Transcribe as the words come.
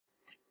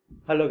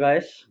Hello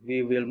guys,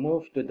 we will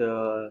move to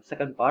the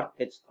second part.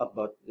 It's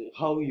about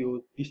how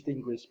you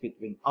distinguish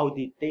between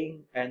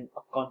auditing and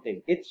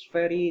accounting. It's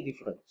very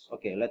different.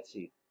 Okay, let's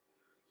see.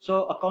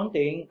 So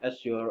accounting,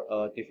 as your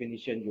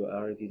definition, you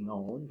already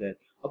know that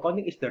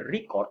accounting is the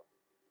record,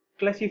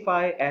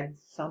 classify and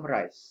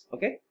summarize.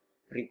 Okay,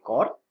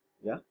 record,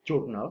 yeah,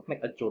 journal,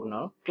 make a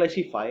journal,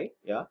 classify,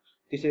 yeah.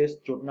 This is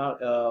journal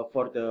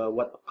for the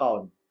what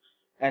account,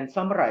 and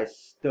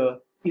summarize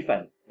the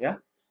event, yeah,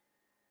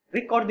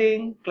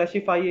 recording,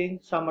 classifying,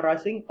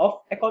 summarizing of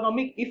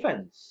economic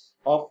events.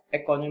 All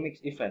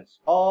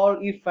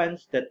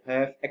events that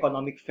have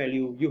economic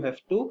value, you have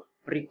to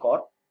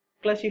record,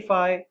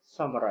 classify,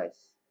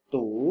 summarize.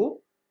 To,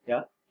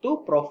 yeah,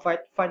 to provide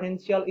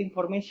financial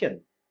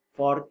information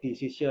for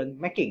decision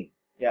making.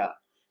 Yeah.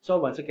 So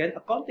once again,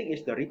 accounting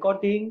is the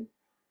recording,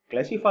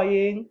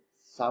 classifying,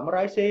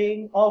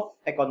 summarizing of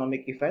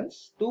economic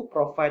events to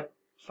provide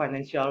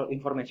financial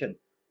information.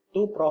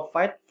 To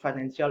provide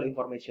financial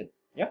information,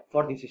 yeah,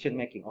 for decision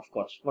making, of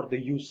course, for the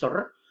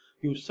user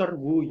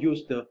who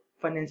use the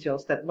financial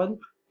statement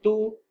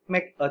to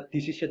make a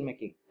decision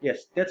making.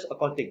 Yes, that's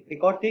accounting,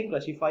 recording,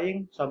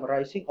 classifying,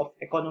 summarizing of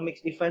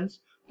economic events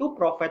to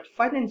provide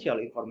financial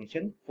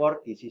information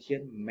for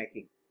decision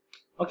making.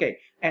 Okay,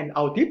 and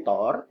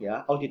auditor,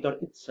 yeah, auditor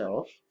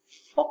itself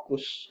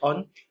focus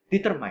on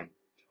determine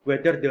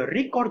whether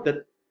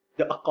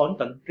the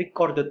accountant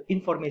recorded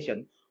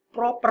information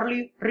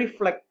properly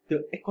reflect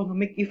the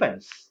economic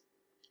events.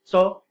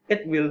 So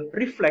it will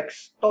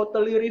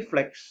totally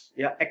reflects,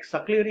 yeah,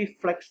 exactly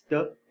reflects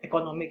the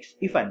economic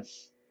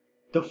events.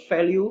 The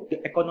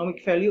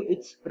economic value,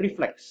 it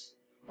reflects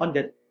on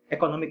that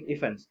economic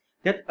events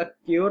that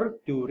occur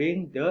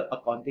during the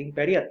accounting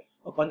period.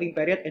 Accounting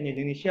period in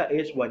Indonesia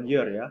is 1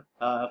 year,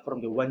 yeah,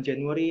 from the 1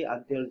 January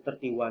until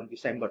 31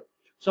 December.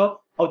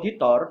 So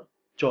auditor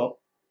job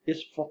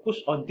is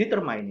focused on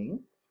determining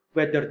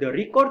whether the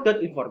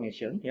recorded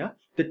information, yeah,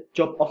 the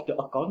job of the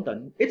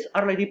accountant, it's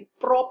already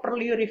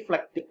properly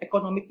reflect the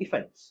economic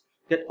events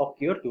that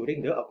occur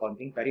during the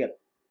accounting period.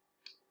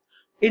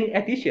 In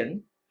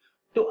addition,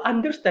 to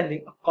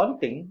understanding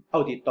accounting,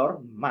 auditor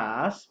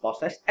must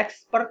possess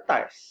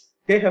expertise.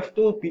 They have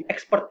to be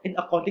expert in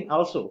accounting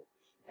also.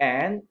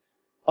 And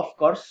of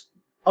course,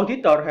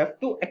 auditor have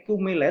to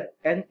accumulate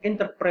an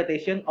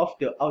interpretation of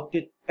the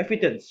audit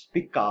evidence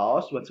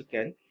because once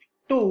again,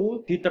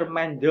 to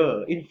determine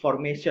the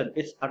information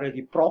is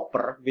already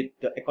proper with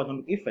the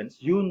economic events,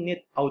 you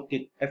need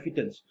audit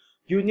evidence.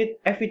 You need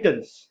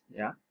evidence.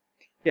 Yeah.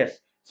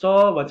 Yes.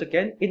 So once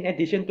again, in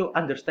addition to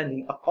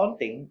understanding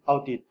accounting,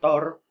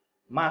 auditor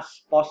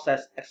must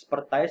possess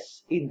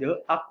expertise in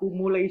the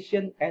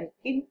accumulation and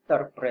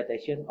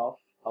interpretation of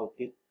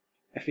audit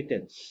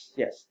evidence.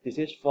 Yes, this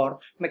is for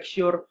make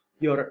sure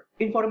your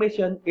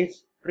information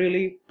is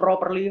really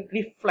properly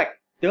reflect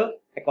the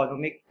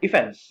economic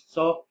events.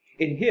 So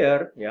in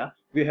here, yeah,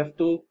 we have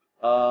to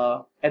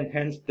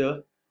enhance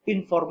the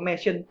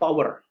information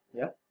power.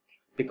 Yeah,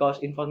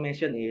 because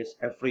information is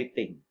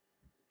everything.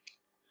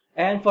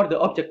 And for the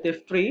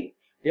objective 3,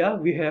 yeah,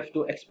 we have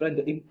to explain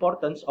the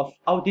importance of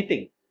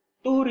auditing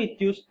to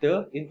reduce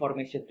the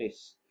information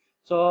risk.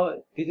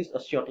 So this is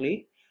a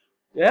shortly,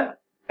 yeah,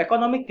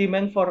 economic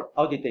demand for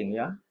auditing,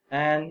 yeah,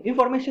 and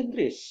information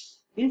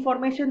risk.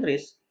 Information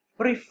risk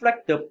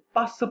reflect the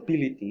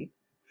possibility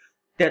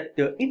that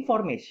the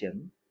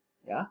information,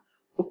 yeah,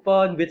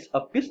 upon which a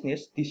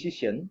business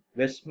decision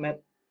was made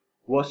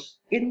was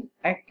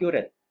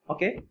inaccurate.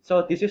 Okay,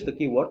 so this is the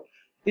keyword.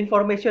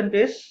 Information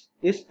risk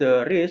is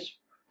the risk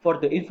for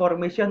the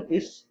information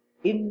is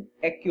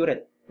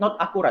inaccurate, not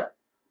accurate,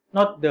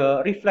 not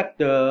the reflect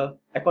the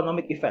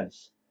economic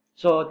events.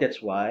 So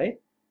that's why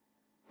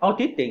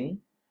auditing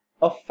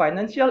of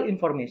financial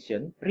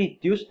information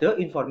reduce the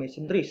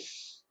information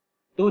risk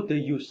to the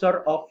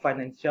user of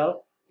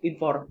financial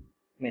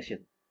information.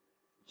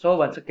 So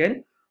once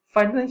again,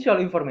 financial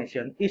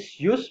information is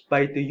used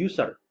by the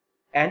user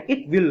and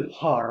it will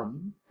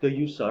harm the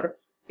user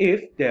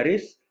if there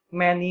is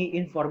many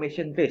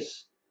information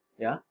risk.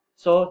 Yeah.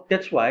 So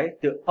that's why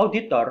the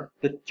auditor,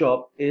 the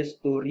job is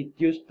to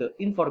reduce the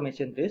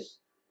information risk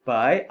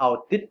by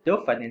audit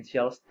the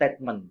financial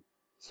statement.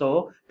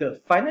 So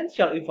the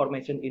financial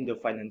information in the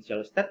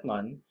financial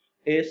statement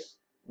is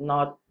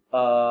not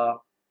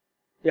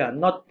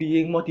not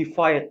being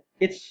modified.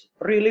 It's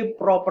really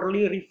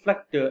properly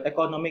reflect the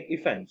economic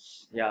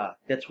events. Yeah,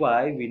 that's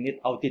why we need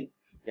audit.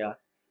 Yeah,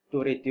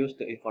 to reduce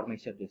the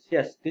information risk.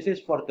 Yes, this is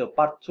for the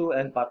part 2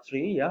 and part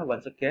 3. Yeah,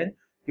 once again,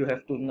 you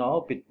have to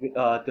know between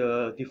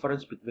the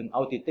difference between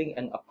auditing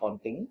and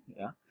accounting.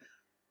 Yeah.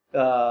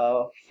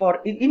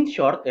 For in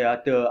short, yeah,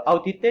 the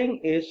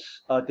auditing is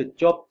the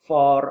job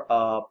for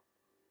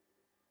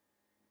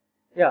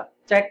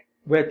check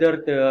whether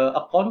the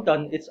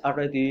accountant is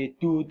already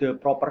do the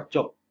proper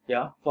job,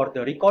 yeah, for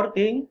the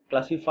recording,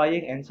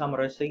 classifying and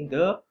summarizing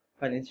the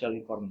financial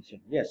information.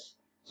 Yes,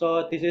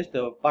 so this is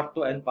the part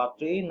 2 and part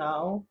 3.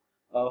 Now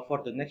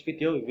for the next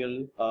video we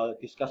will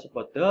discuss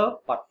about the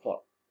part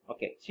 4.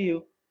 Okay, see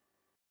you.